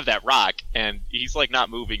still have that rock, and he's like not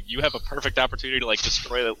moving. You have a perfect opportunity to like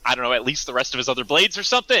destroy, I don't know, at least the rest of his other blades or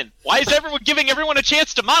something. Why is everyone giving everyone a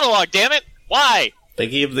chance to monologue? Damn it! Why? They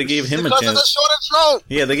gave him a Because of the chance. short and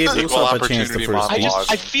Yeah, they gave Equal Usopp a chance to opportunity first monologue.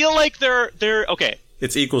 speech. I feel like they're okay.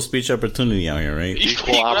 It's equal speech opportunity out here, right?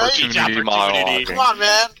 Equal opportunity monologue. Come on,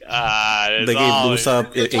 man. They gave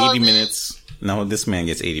Usopp 80 minutes. Now this man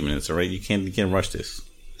gets 80 minutes, all right? You can't rush this.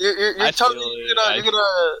 You're I telling feel me it.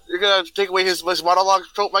 you're gonna take away his monologue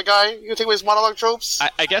trope, my guy? You're gonna take away his monologue tropes?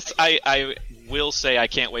 I guess I will say I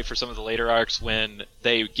can't wait for some of the later arcs when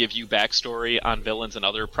they give you backstory on villains and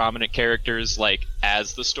other prominent characters, like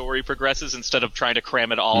as the story progresses, instead of trying to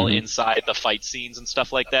cram it all inside the fight scenes and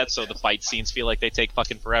stuff like that. So the fight scenes feel like they take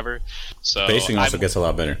fucking forever. So Pacing also gets a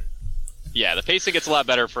lot better. Yeah, the pacing gets a lot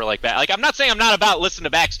better for like that. Like, I'm not saying I'm not about listening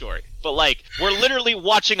to backstory, but like we're literally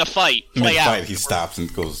watching a fight play out. He stops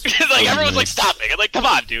and goes. Like everyone's like stopping. And like, come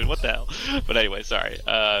on, dude, what the hell? But anyway, sorry.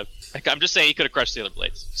 I'm just saying he could have crushed the other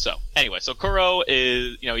blades. So anyway, so Kuro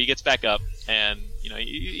is, he gets back up and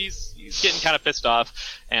he's getting kind of pissed off,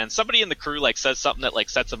 and somebody in the crew like says something that like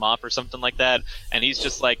sets him off or something like that, and he's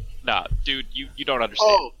just like, nah, dude, you don't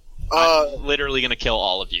understand. I'm literally gonna kill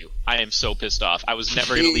all of you. I am so pissed off. I was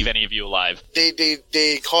never gonna leave any of you alive.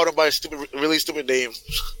 They called him by a really stupid name.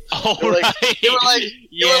 Oh, they were like, right. They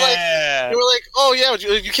were like, oh yeah,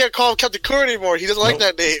 you can't call him Captain Kuro anymore. He doesn't like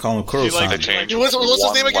that name. Call him Kuro. What's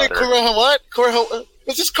his name again? Kuro what? Kuro.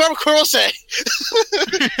 What's this Kuro say?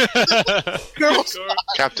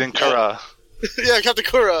 Captain Kuro. Yeah, Captain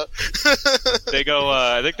Kuro. They go,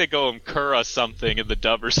 I think they go Kura something in the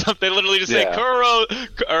dub or something. They literally just say Kuro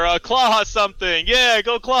or Claw something. Yeah,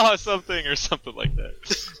 go Claw something or something like that.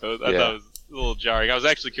 I thought it was a little jarring. I was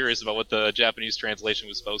actually curious about what the Japanese translation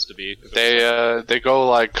was supposed to be. They go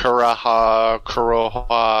like Kuraha,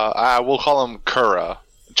 Kuroha. We'll call him Kura.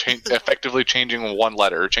 Effectively changing one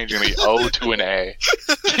letter, changing the O to an A.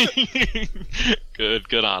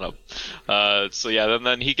 Good on him. So yeah,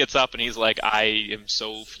 then he gets up and he's like, I am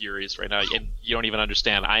so furious right now, and you don't even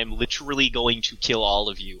understand. I am literally going to kill all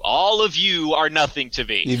of you. All of you are nothing to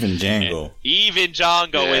me. Even Django. And even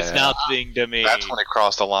Django is nothing to me. That's when it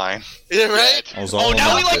crossed the line. Yeah, right? Oh,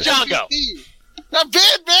 now we like Django. Not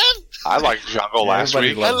bad, man. I liked Django last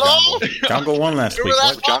week. Hello? Django won last week.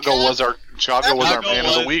 Django was our man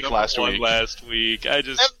of the week last week. Last week, I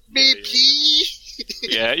just MVP.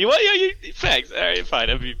 Yeah, you thanks. All right, fine,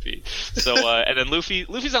 MVP. So and then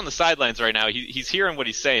Luffy's on the sidelines right now. He's hearing what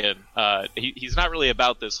he's saying. He's not really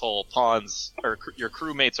about this whole pawns or your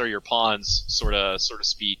crewmates are your pawns sort of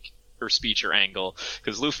speak or speech or angle,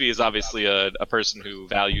 because Luffy is obviously a person who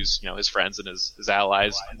values his friends and his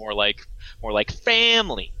allies more like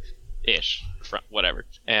family ish, whatever.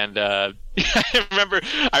 And I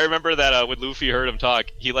remember that when Luffy heard him talk,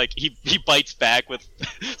 he bites back with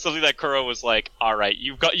something that Kuro was like, all right,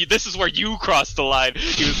 this is where you crossed the line.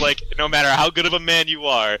 He was like, no matter how good of a man you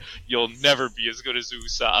are, you'll never be as good as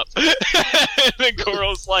Usopp. And then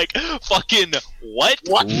Kuro's like, fucking what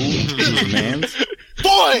Mans?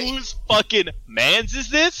 Boy, whose fucking mans is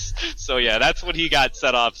this? So yeah, that's what he got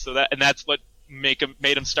set off. So that's what made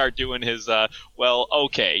him start doing his well,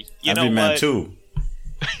 okay, you know Man what? too.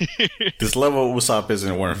 This level of Usopp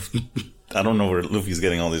isn't worth. I don't know where Luffy's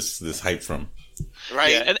getting all this hype from.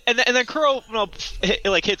 Right. Yeah, and then Kuro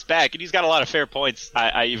hits back, and he's got a lot of fair points.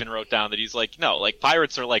 I even wrote down that he's like, no, like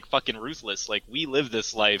pirates are like fucking ruthless. Like we live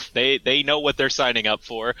this life. They know what they're signing up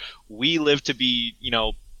for. We live to be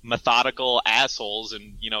methodical assholes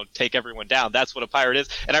and take everyone down. That's what a pirate is.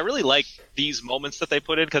 And I really like these moments that they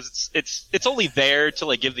put in, because it's only there to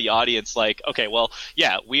like give the audience like, okay, well,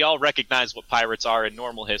 yeah, we all recognize what pirates are in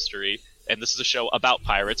normal history, and this is a show about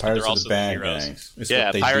pirates, but they're also the heroes.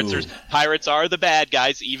 Yeah, pirates are the bad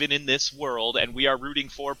guys even in this world, and we are rooting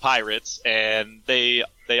for pirates, and they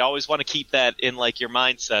always want to keep that in like your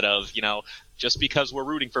mindset of just because we're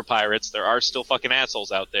rooting for pirates, there are still fucking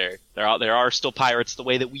assholes out there. There are still pirates the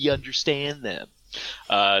way that we understand them.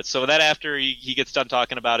 So that after he gets done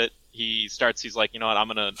talking about it, he's like, you know what, I'm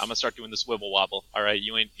gonna start doing this wibble wobble. All right,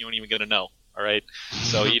 you ain't even gonna know. All right.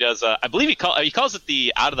 So he does. I believe he calls it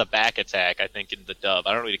the out of the back attack. I think in the dub.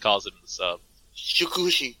 I don't know what he calls it in the sub.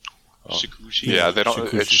 Shikushi. Oh. Shikushi. Yeah, they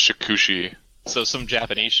don't. It's Shikushi. So some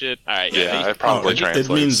Japanese shit. All right. Yeah, it probably translates.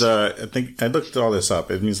 It means. I think I looked all this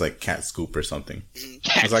up. It means like cat scoop or something.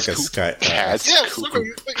 It's like a sky. Cat scoop. Yeah,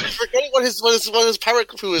 you're forgetting what his pirate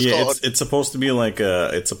crew is called. It's supposed to be like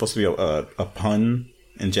a pun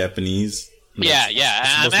in Japanese. Yeah.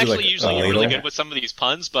 I'm actually usually really good with some of these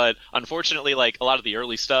puns, but unfortunately, like a lot of the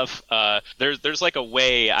early stuff, there's like a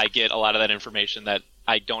way I get a lot of that information that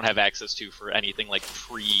I don't have access to for anything like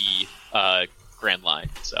pre Grand Line.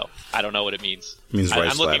 So I don't know what it means.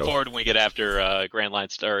 I'm looking forward when we get after Grand Line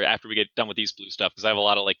or after we get done with these blue stuff, because I have a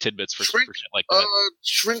lot of like tidbits for shit like that.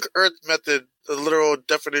 Shrink Earth method, the literal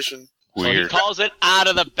definition. Weird. So he calls it out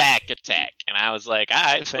of the back attack, and I was like, all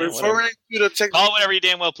right, referring to the technique, call it whatever you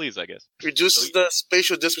damn well please, I guess. Reduces the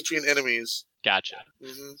spatial distance between enemies. Gotcha.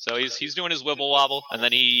 Mm-hmm. So he's doing his wibble wobble, and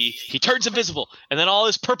then he turns invisible, and then all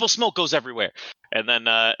his purple smoke goes everywhere, and then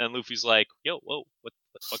and Luffy's like, yo, whoa, what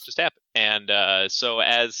the fuck just happened? And so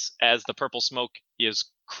as the purple smoke is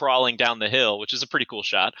crawling down the hill, which is a pretty cool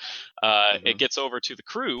shot, it gets over to the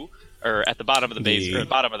crew, or at the bottom of the base, or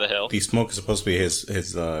bottom of the hill. The smoke is supposed to be his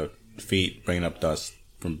feet bringing up dust.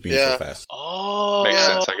 from being so fast. Oh, makes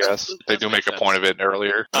sense, I guess. They do make a point of it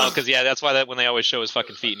earlier. Oh, because that's why when they always show his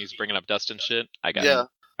fucking feet and he's bringing up dust and shit. I got it.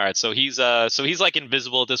 All right, so he's like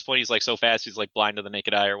invisible at this point. He's like so fast, he's like blind to the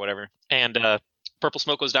naked eye or whatever. And purple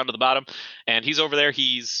smoke goes down to the bottom, and he's over there.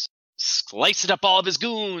 He's slicing up all of his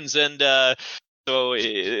goons, and so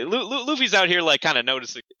Luffy's out here like kind of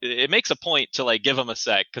noticing. It makes a point to like give him a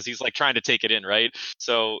sec because he's like trying to take it in, right?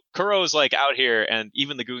 So Kuro's like out here, and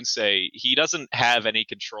even the goons say he doesn't have any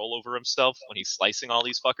control over himself when he's slicing all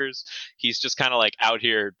these fuckers. He's just kind of like out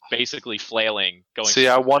here basically flailing. Going. See,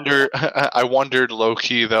 I wondered low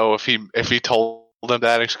key though if he told them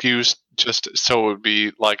that excuse just so it would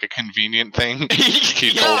be like a convenient thing.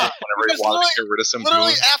 He told them whenever he wanted to get rid of some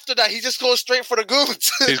literally goons. After that, he just goes straight for the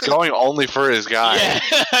goons. He's going only for his guy. Yeah,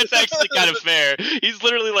 that's actually kind of fair. He's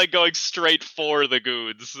literally like going straight for the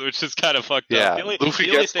goons, which is kind of fucked up. Luffy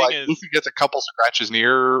gets a couple scratches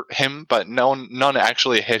near him, but none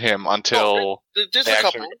actually hit him until just they a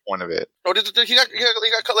actually couple. make a point of it. Oh, he got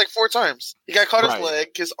cut like 4 times. He got cut his leg,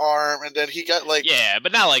 his arm, and then he got like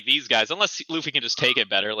but not like these guys. Unless Luffy can just take it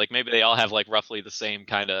better. Like maybe they all have like roughly the same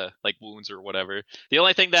kind of like wounds or whatever. The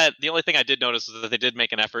only thing I did notice is that they did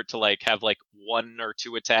make an effort to like have like 1 or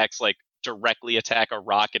 2 attacks like directly attack a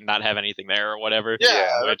rock and not have anything there or whatever.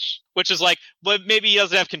 Yeah. Which is like, but maybe he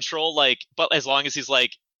doesn't have control. Like, but as long as he's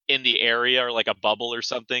like in the area or like a bubble or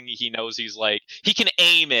something, he knows he's like he can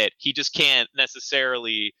aim it. He just can't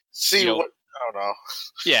necessarily see what. I don't know.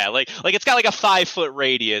 Yeah, like it's got like a 5-foot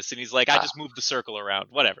radius, and he's like, I just moved the circle around,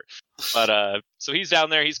 whatever. But so he's down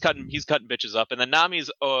there, he's cutting bitches up, and then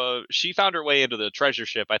Nami's she found her way into the treasure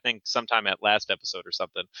ship, I think sometime at last episode or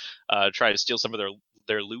something, try to steal some of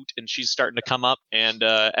their loot, and she's starting to come up, and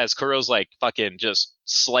as Kuro's like fucking just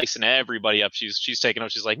slicing everybody up, she's taking up,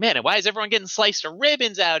 she's like, man, why is everyone getting sliced to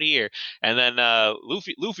ribbons out here? And then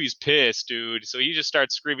Luffy's pissed, dude, so he just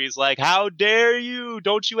starts screaming, he's like, how dare you,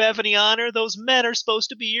 don't you have any honor? Those men are supposed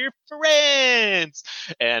to be your friends.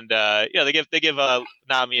 And they give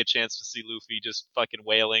Nami a chance to see Luffy just fucking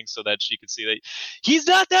wailing so that she can see that he's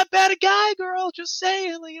not that bad a guy, girl, just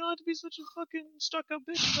saying, like, you don't have to be such a fucking stuck up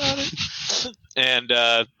bitch about it. And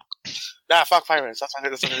nah, fuck pirates. That's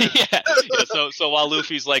yeah. So while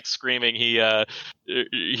Luffy's like screaming, he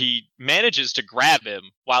manages to grab him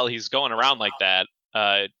while he's going around like that.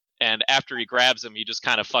 And after he grabs him, he just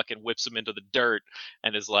kind of fucking whips him into the dirt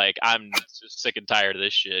and is like, I'm just sick and tired of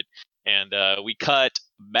this shit. And we cut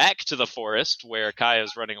back to the forest where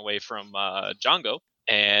Kaya's running away from Django.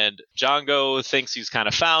 And Django thinks he's kind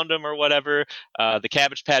of found him or whatever. The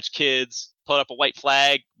Cabbage Patch Kids put up a white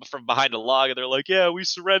flag from behind a log, and they're like, yeah, we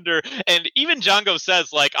surrender. And even Django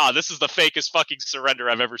says, like, this is the fakest fucking surrender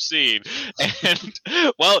I've ever seen. And,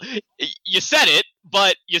 well, you said it,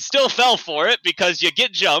 but you still fell for it because you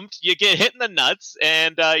get jumped, you get hit in the nuts,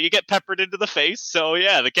 and you get peppered into the face. So,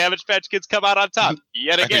 yeah, the Cabbage Patch Kids come out on top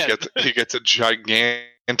yet again. He gets a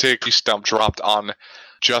gigantic stump dropped on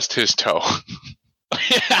just his toe.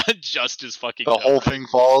 Just his fucking the whole thing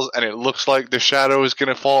falls, and it looks like the shadow is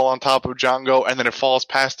gonna fall on top of Django, and then it falls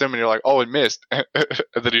past him, and you're like, oh, it missed. And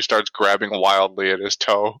then he starts grabbing wildly at his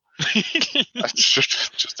toe. That's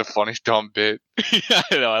just a funny dumb bit. I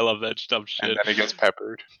know, I love that dumb shit. And then he gets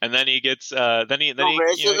peppered. And then he gets That's that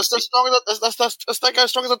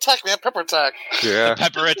guy's strongest attack, man. Pepper attack. Yeah. The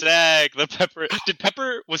pepper attack. Did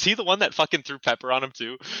Pepper, was he the one that fucking threw pepper on him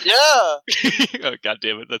too? Yeah. Oh, god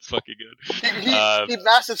damn it, that's fucking good. He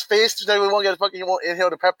masked his face so that he won't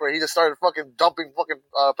inhale the pepper. He just started fucking dumping fucking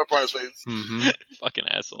pepper on his face. Mm-hmm. Fucking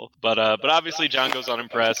asshole. But obviously Django's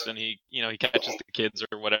unimpressed, and he catches the kids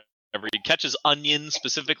or whatever. He catches Onion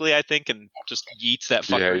specifically, I think, and just yeets that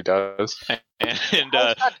fucker. Yeah, he does. And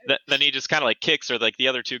then he just kind of like kicks, or like the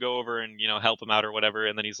other two go over and help him out or whatever.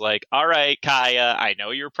 And then he's like, "All right, Kaya, I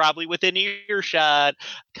know you're probably within earshot.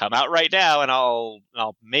 Come out right now, and I'll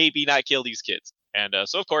maybe not kill these kids." And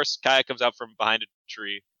so of course Kaya comes out from behind a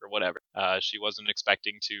tree or whatever. She wasn't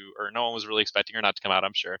expecting to, or no one was really expecting her not to come out,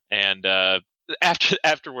 I'm sure. And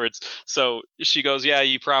afterwards, so she goes, yeah,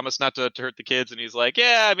 you promised not to hurt the kids, and he's like,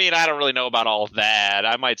 yeah, I mean, I don't really know about all of that.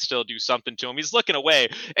 I might still do something to him. He's looking away,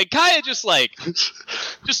 and Kaya just like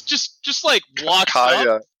just like walks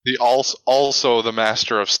Kaya, up. the also the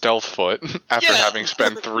master of Stealthfoot after having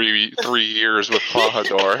spent three years with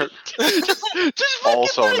Pahador.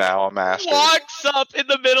 Also like, now a master. Walks up in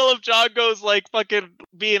the middle of Django's like fucking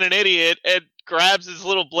being an idiot and grabs his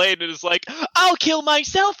little blade and is like, I'll kill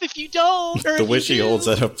myself if you don't. The way she holds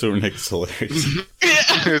that up to her neck is hilarious.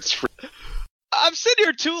 It's I'm sitting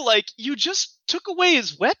here too, like, you just took away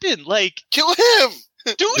his weapon. Like, kill him.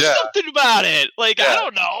 Do something about it. Like, I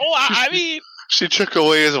don't know. I mean, She took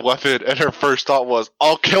away his weapon, and her first thought was,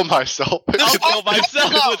 "I'll kill myself." I'll kill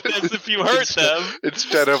myself with this if you hurt them.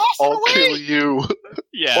 Instead of, "I'll kill you."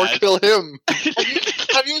 Yeah. Or kill him.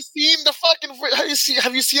 Have you seen the fucking?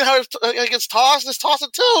 Have you seen how it gets tossed? Let's toss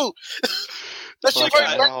it too. That shit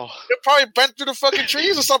probably bent through the fucking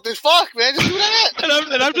trees or something. Fuck, man, just do that.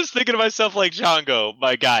 And I'm just thinking to myself, like, Django,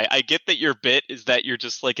 my guy, I get that your bit is that you're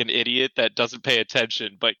just like an idiot that doesn't pay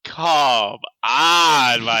attention, but come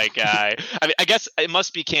on, my guy. I mean, I guess it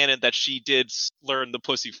must be canon that she did learn the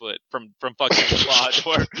pussyfoot from fucking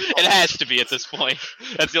Claude. It has to be at this point.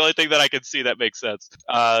 That's the only thing that I can see that makes sense.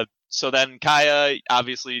 So then Kaya,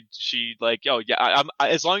 obviously, she like, "Yo, yeah,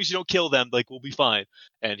 as long as you don't kill them, like, we'll be fine."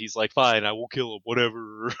 And he's like, "Fine, I won't kill him,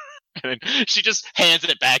 whatever." And then she just hands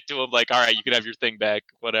it back to him, like, "All right, you can have your thing back,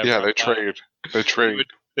 whatever." Yeah, they trade.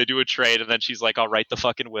 They do a trade, and then she's like, "I'll write the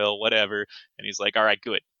fucking will, whatever." And he's like, "All right,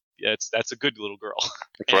 good. That's a good little girl."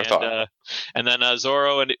 That's what I thought. And then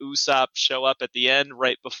Zoro and Usopp show up at the end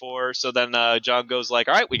right before. So then John goes like,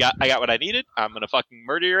 "All right, I got what I needed. I'm gonna fucking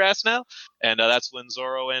murder your ass now." And that's when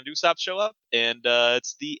Zoro and Usopp show up, and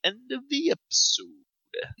it's the end of the episode.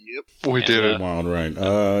 Yep, we did it. Wild, right?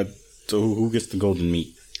 So who gets the golden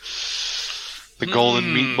meat? The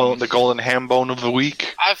golden meat bone, the golden ham bone of the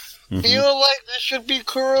week. I feel like this should be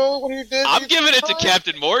Kuro when he did. I'm giving it to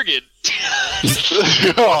Captain Morgan.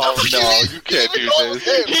 Oh no, you can't do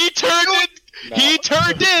this. He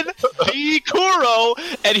turned in the Kuro,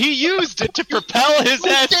 and he used it to propel his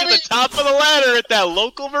ass to the top of the ladder at that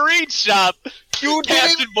local marine shop.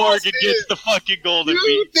 Captain Morgan gets the fucking golden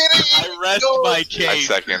meat. I rest my case.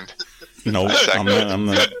 I second. No, I'm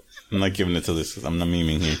not giving it to this. I'm not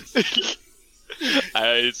memeing here.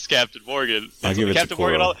 It's Captain Morgan. I give it Captain to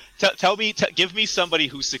Kuro. Morgan. Give me somebody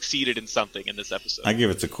who succeeded in something in this episode. I give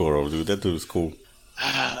it to Kuro, dude. That dude's cool.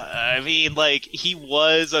 I mean, like, he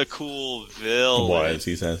was a cool villain.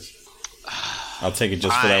 He says. I'll take it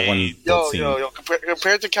just for that one. Yo.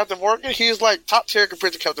 Compared to Captain Morgan, he's like top tier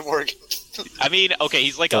compared to Captain Morgan. I mean, okay,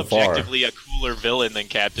 he's like objectively a cooler villain than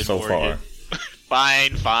Captain Morgan.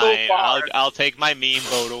 Fine. I'll take my meme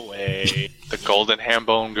vote away. The golden ham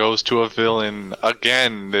bone goes to a villain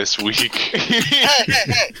again this week.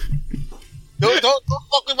 Hey. Don't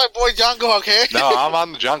fuck with my boy Django, okay? No, I'm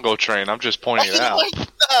on the Django train. I'm just pointing it out.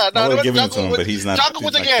 I would give it to him, but he's not. Django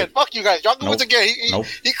wins again. Fuck you guys. Django wins again.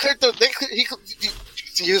 He cleared the. He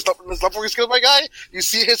see his level skill, my guy. You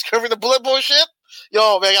see his curving the bullet bullshit.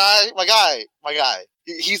 Yo, my guy.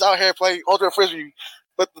 He's out here playing Ultra Frisbee.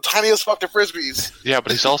 But the tiniest fucking frisbees. Yeah,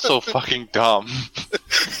 but he's also fucking dumb.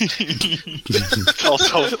 He's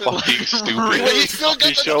also fucking stupid. But he still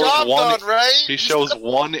gets the job done, right? He shows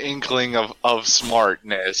one inkling of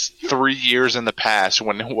smartness 3 years in the past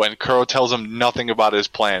when Kuro tells him nothing about his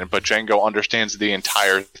plan, but Django understands the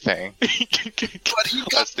entire thing.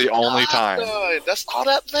 That's the only time. That's all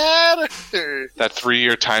that matters. That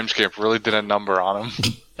 3-year time skip really did a number on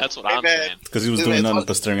him. That's what I'm saying. Because he was doing nothing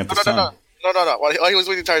but staring at the sun. No. All he was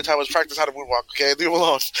doing the entire time was practice how to moonwalk. Okay, leave him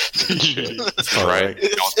alone. Right?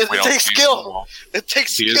 It takes skill. It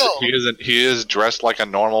takes skill. He is dressed like a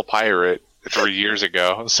normal pirate 3 years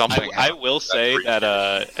ago. Something. I will say that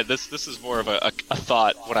and this is more of a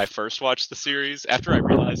thought when I first watched the series. After I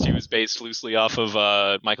realized he was based loosely off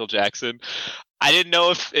of Michael Jackson, I didn't know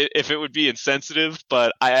if it would be insensitive,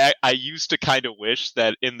 but I used to kind of wish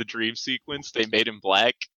that in the dream sequence they made him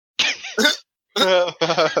black.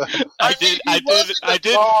 I did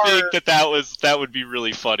think that would be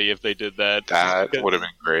really funny if they did that. That would have been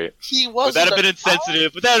great. Would that have been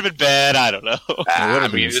insensitive? Would that have been bad? I don't know. It would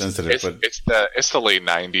have been insensitive, but it's the late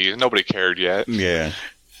 '90s. Nobody cared yet. Yeah,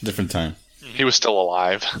 different time. He was still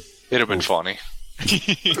alive. It'd have been funny.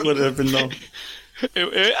 Would have been though. I think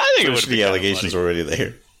it would. The allegations were already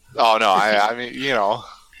there. Oh no! I mean,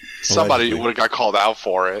 somebody would have got called out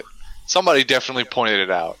for it. Somebody definitely pointed it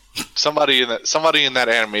out. Somebody in that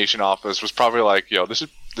animation office was probably like, "Yo, this would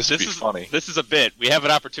be funny. This is a bit. We have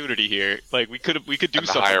an opportunity here. Like we could do and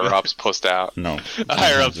something." The higher ups pushed out. No, the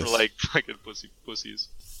higher ups were like fucking pussies.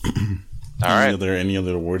 All right. Any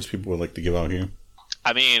other words people would like to give out here?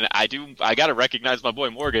 I mean, I gotta recognize my boy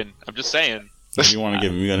Morgan. I'm just saying. What do you want to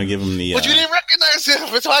give him? You're gonna give him the. But you didn't recognize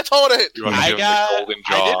him. That's why I told it. I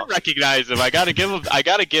didn't recognize him. I gotta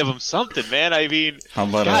give him something, man. I mean, how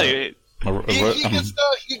about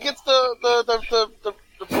he gets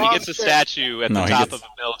a statue at the top of a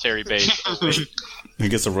military base. He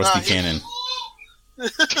gets a rusty cannon.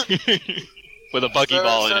 With a buggy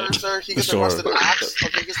ball in it. Sir, he gets a rusted axe.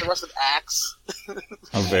 Okay, he gets a rusted axe.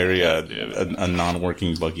 A very a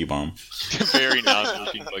non-working buggy bomb. Very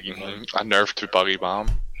non-working buggy bomb. A nerfed buggy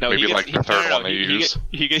bomb. No, maybe like the third one they use.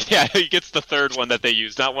 He gets the third one that they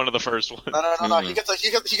use, not one of the first ones. No. He gets a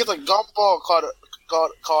gumball called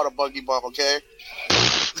a buggy bomb. Okay.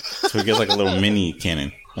 So he gets like a little mini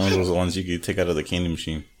cannon, one of those ones you could take out of the candy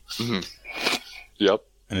machine. Mm-hmm. Yep.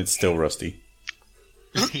 And it's still rusty.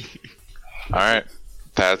 All right,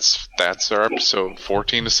 that's our episode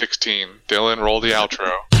 14 to 16. Dylan, roll the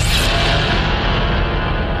outro.